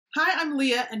Hi, I'm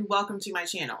Leah and welcome to my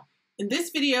channel. In this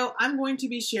video, I'm going to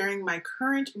be sharing my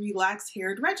current relaxed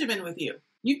haired regimen with you.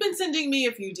 You've been sending me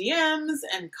a few DMs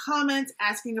and comments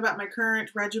asking about my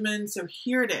current regimen, so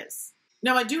here it is.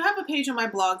 Now, I do have a page on my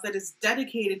blog that is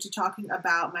dedicated to talking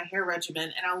about my hair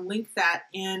regimen, and I'll link that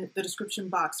in the description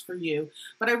box for you.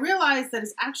 But I realized that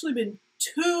it's actually been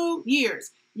 2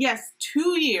 years, yes,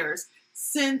 2 years,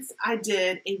 since I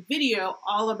did a video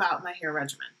all about my hair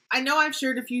regimen. I know I've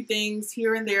shared a few things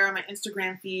here and there on my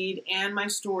Instagram feed and my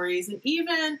stories, and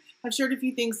even have shared a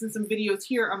few things in some videos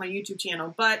here on my YouTube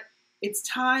channel, but it's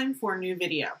time for a new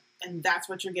video, and that's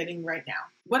what you're getting right now.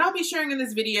 What I'll be sharing in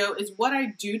this video is what I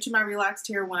do to my relaxed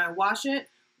hair when I wash it,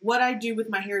 what I do with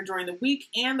my hair during the week,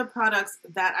 and the products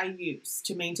that I use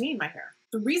to maintain my hair.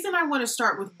 The reason I want to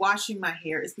start with washing my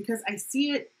hair is because I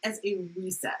see it as a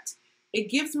reset. It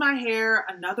gives my hair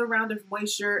another round of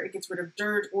moisture, it gets rid of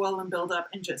dirt, oil, and buildup,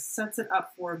 and just sets it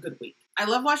up for a good week. I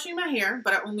love washing my hair,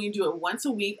 but I only do it once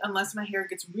a week unless my hair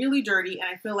gets really dirty and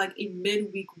I feel like a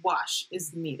midweek wash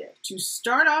is needed. To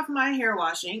start off my hair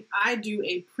washing, I do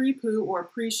a pre-poo or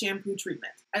pre-shampoo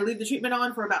treatment. I leave the treatment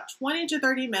on for about 20 to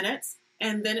 30 minutes,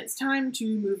 and then it's time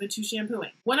to move into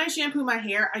shampooing. When I shampoo my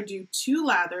hair, I do 2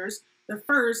 lathers. The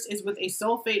first is with a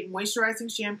sulfate moisturizing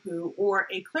shampoo or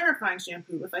a clarifying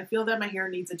shampoo if I feel that my hair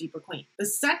needs a deeper clean. The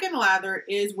second lather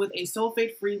is with a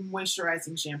sulfate-free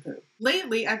moisturizing shampoo.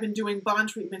 Lately, I've been doing bond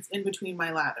treatments in between my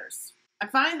lathers. I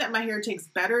find that my hair takes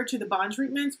better to the bond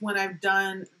treatments when I've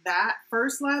done that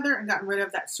first lather and gotten rid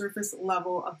of that surface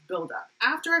level of buildup.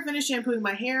 After I finish shampooing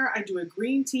my hair, I do a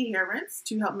green tea hair rinse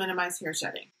to help minimize hair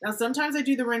shedding. Now, sometimes I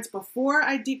do the rinse before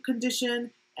I deep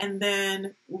condition and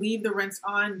then leave the rinse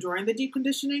on during the deep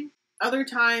conditioning. Other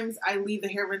times I leave the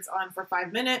hair rinse on for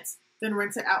 5 minutes, then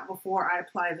rinse it out before I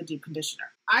apply the deep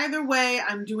conditioner. Either way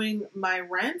I'm doing my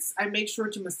rinse, I make sure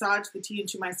to massage the tea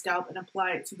into my scalp and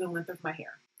apply it to the length of my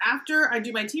hair. After I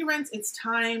do my tea rinse, it's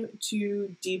time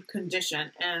to deep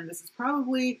condition, and this is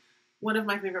probably one of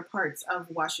my favorite parts of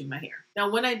washing my hair. Now,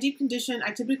 when I deep condition,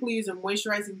 I typically use a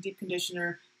moisturizing deep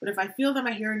conditioner, but if I feel that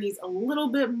my hair needs a little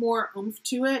bit more oomph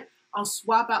to it, I'll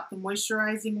swap out the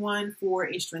moisturizing one for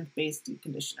a strength-based deep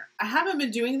conditioner. I haven't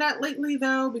been doing that lately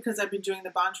though because I've been doing the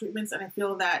bond treatments, and I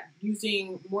feel that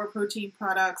using more protein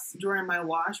products during my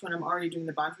wash when I'm already doing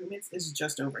the bond treatments is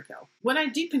just overkill. When I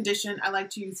deep condition, I like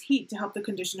to use heat to help the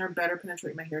conditioner better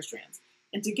penetrate my hair strands.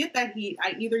 And to get that heat,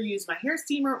 I either use my hair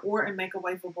steamer or a make a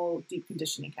wipeable deep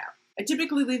conditioning cap. I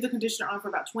typically leave the conditioner on for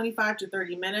about 25 to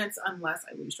 30 minutes unless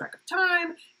I lose track of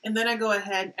time, and then I go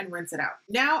ahead and rinse it out.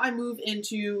 Now I move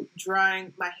into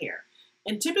drying my hair.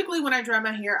 And typically when I dry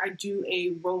my hair, I do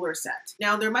a roller set.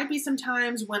 Now there might be some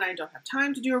times when I don't have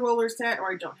time to do a roller set,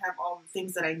 or I don't have all the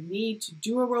things that I need to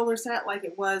do a roller set, like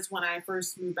it was when I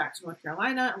first moved back to North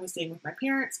Carolina and was staying with my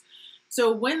parents. So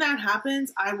when that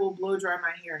happens, I will blow dry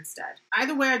my hair instead.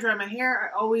 Either way I dry my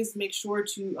hair, I always make sure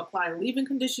to apply a leave-in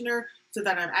conditioner so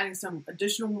that I'm adding some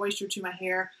additional moisture to my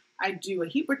hair. I do a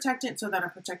heat protectant so that I'm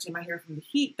protecting my hair from the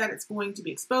heat that it's going to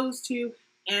be exposed to,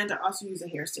 and I also use a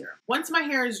hair serum. Once my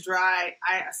hair is dry,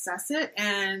 I assess it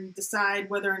and decide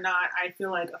whether or not I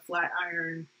feel like a flat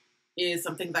iron is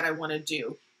something that I want to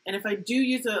do. And if I do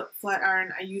use a flat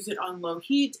iron, I use it on low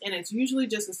heat, and it's usually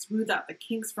just to smooth out the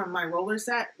kinks from my roller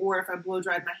set, or if I blow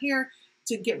dried my hair,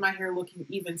 to get my hair looking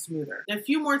even smoother. And a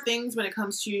few more things when it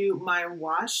comes to my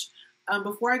wash.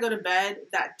 Before I go to bed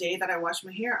that day that I wash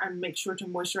my hair, I make sure to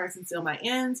moisturize and seal my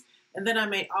ends. And then I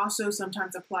may also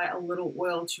sometimes apply a little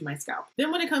oil to my scalp. Then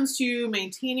when it comes to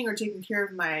maintaining or taking care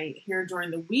of my hair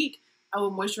during the week, I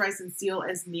will moisturize and seal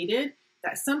as needed.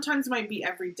 That sometimes might be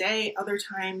every day, other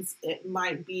times it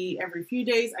might be every few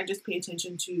days. I just pay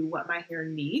attention to what my hair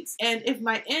needs. And if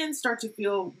my ends start to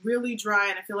feel really dry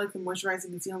and I feel like the moisturizing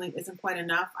and sealing isn't quite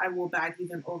enough, I will baggy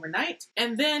them overnight.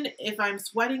 And then if I'm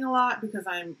sweating a lot because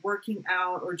I'm working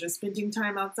out or just spending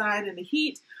time outside in the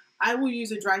heat, I will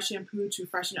use a dry shampoo to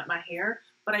freshen up my hair.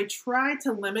 But I try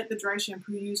to limit the dry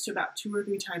shampoo use to about 2 or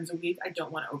 3 times a week. I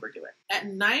don't want to overdo it. At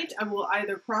night, I will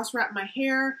either cross wrap my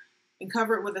hair and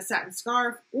cover it with a satin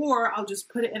scarf, or I'll just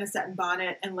put it in a satin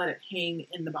bonnet and let it hang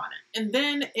in the bonnet. And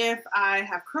then if I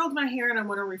have curled my hair and I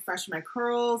want to refresh my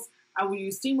curls, I will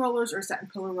use steam rollers or satin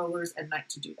pillow rollers at night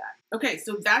to do that. Okay,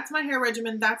 so that's my hair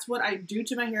regimen. That's what I do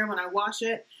to my hair when I wash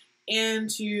it and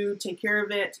to take care of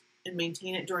it and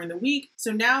maintain it during the week.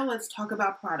 So now let's talk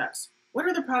about products. What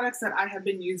are the products that I have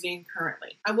been using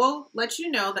currently? I will let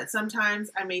you know that sometimes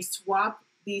I may swap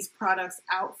these products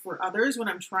out for others when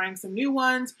I'm trying some new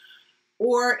ones,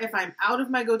 or if I'm out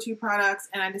of my go-to products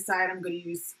and I decide I'm going to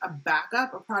use a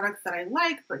backup, a product that I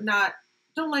like but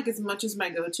don't like as much as my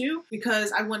go-to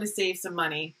because I want to save some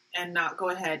money and not go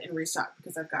ahead and restock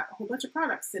because I've got a whole bunch of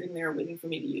products sitting there waiting for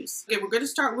me to use. Okay, we're going to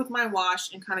start with my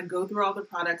wash and kind of go through all the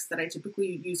products that I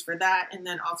typically use for that, and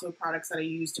then also products that I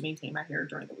use to maintain my hair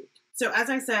during the week. So as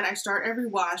I said, I start every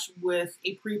wash with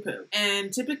a pre-poo,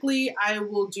 and typically I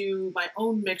will do my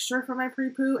own mixture for my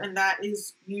pre-poo, and that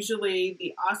is usually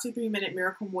the Aussie 3-Minute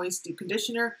Miracle Moist Deep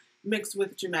Conditioner mixed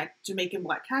with Jamaican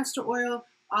black castor oil,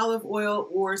 olive oil,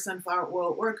 or sunflower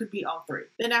oil, or it could be all three.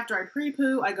 Then after I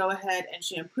pre-poo, I go ahead and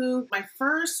shampoo. My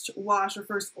first wash or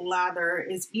first lather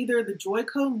is either the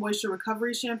Joico Moisture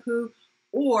Recovery Shampoo,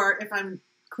 or if I'm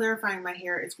clarifying my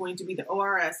hair, it's going to be the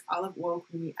ORS Olive Oil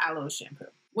Creamy Aloe Shampoo.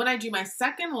 When I do my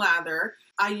second lather,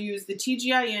 I use the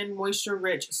TGIN Moisture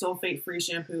Rich Sulfate Free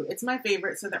Shampoo. It's my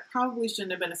favorite, so that probably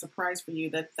shouldn't have been a surprise for you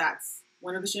that that's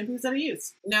one of the shampoos that I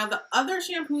use. Now, the other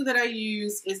shampoo that I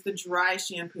use is the dry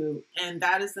shampoo, and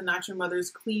that is the Not Your Mother's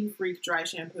Clean Freak Dry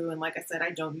Shampoo. And like I said, I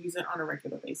don't use it on a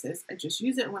regular basis. I just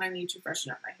use it when I need to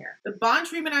freshen up my hair. The bond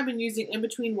treatment I've been using in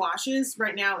between washes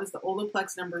right now is the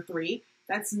Olaplex number 3.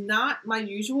 That's not my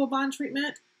usual bond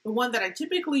treatment. The one that I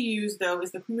typically use, though,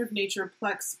 is the Cream of Nature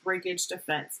Plex Breakage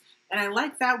Defense. And I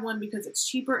like that one because it's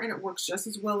cheaper and it works just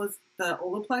as well as the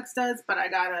Olaplex does, but I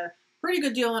got a pretty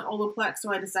good deal on Olaplex,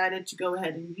 so I decided to go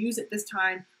ahead and use it this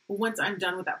time. But once I'm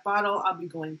done with that bottle, I'll be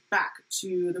going back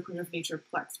to the Cream of Nature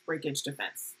Plex Breakage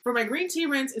Defense. For my green tea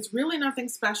rinse, it's really nothing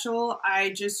special. I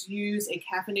just use a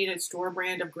caffeinated store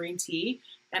brand of green tea,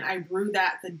 and I brew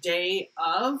that the day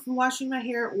of washing my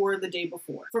hair or the day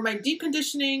before. For my deep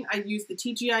conditioning, I use the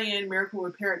TGIN Miracle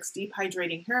Repair X Deep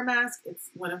Hydrating Hair Mask. It's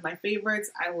one of my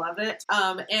favorites. I love it.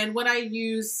 And when I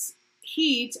use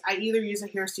heat, I either use a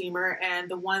hair steamer, and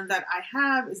the one that I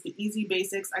have is the Easy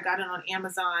Basics. I got it on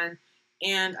Amazon,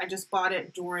 and I just bought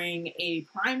it during a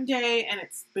Prime Day, and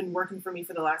it's been working for me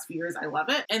for the last few years. I love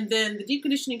it. And then the deep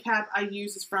conditioning cap I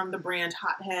use is from the brand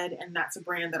Hothead, and that's a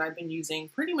brand that I've been using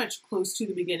pretty much close to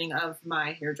the beginning of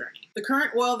my hair journey. The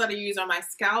current oil that I use on my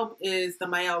scalp is the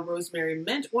Mael Rosemary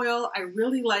Mint Oil. I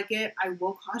really like it. I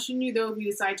will caution you, though, if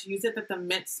you decide to use it, that the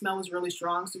mint smell is really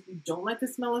strong. So if you don't like the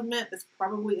smell of mint, this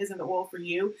probably isn't the oil for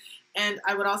you. And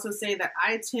I would also say that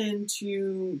I tend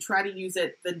to try to use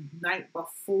it the night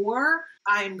before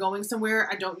I am going somewhere.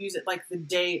 I don't use it like the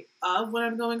day of when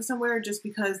I'm going somewhere, just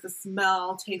because the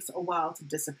smell takes a while to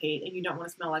dissipate and you don't want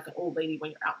to smell like an old lady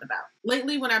when you're out and about.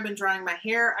 Lately, when I've been drying my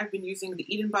hair, I've been using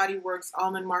the Eden Body Works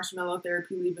Almond Marshmallow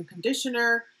Therapy Leave-In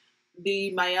Conditioner,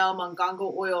 the Mael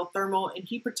Mongongo Oil Thermal and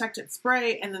Heat Protectant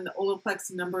Spray, and then the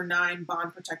Olaplex number 9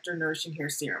 Bond Protector Nourishing Hair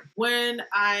Serum. When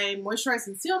I moisturize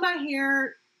and seal my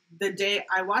hair, the day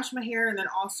I wash my hair, and then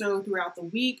also throughout the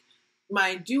week,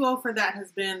 my duo for that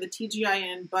has been the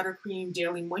TGIN Buttercream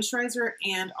Daily Moisturizer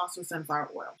and also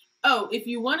sunflower oil. Oh, if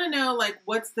you want to know like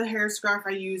what's the hair scarf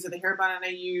I use or the hair bonnet I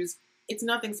use, it's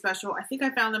nothing special. I think I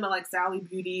found them at like Sally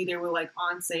Beauty. They were like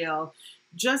on sale.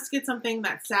 Just get something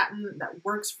that's satin, that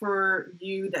works for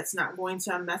you, that's not going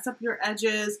to mess up your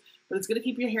edges, but it's going to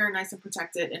keep your hair nice and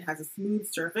protected and has a smooth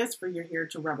surface for your hair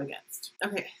to rub against.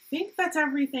 Okay, I think that's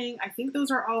everything. I think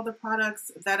those are all the products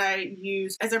that I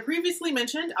use. As I previously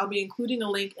mentioned, I'll be including a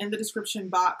link in the description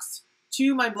box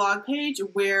to my blog page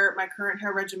where my current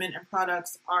hair regimen and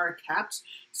products are kept,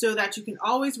 so that you can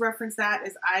always reference that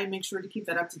as I make sure to keep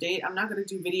that up to date. I'm not going to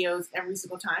do videos every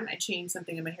single time I change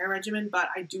something in my hair regimen, but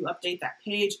I do update that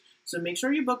page. So make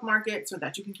sure you bookmark it so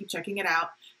that you can keep checking it out.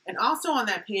 And also on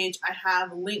that page, I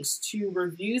have links to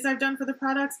reviews I've done for the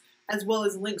products, as well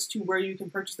as links to where you can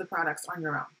purchase the products on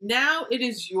your own. Now it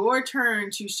is your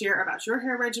turn to share about your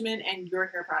hair regimen and your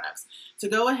hair products. So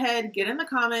go ahead, get in the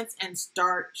comments, and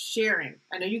start sharing.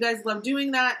 I know you guys love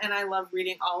doing that, and I love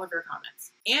reading all of your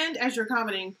comments. And as you're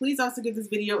commenting, please also give this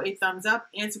video a thumbs up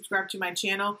and subscribe to my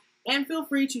channel, and feel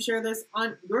free to share this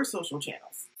on your social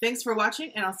channels. Thanks for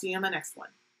watching, and I'll see you in my next one.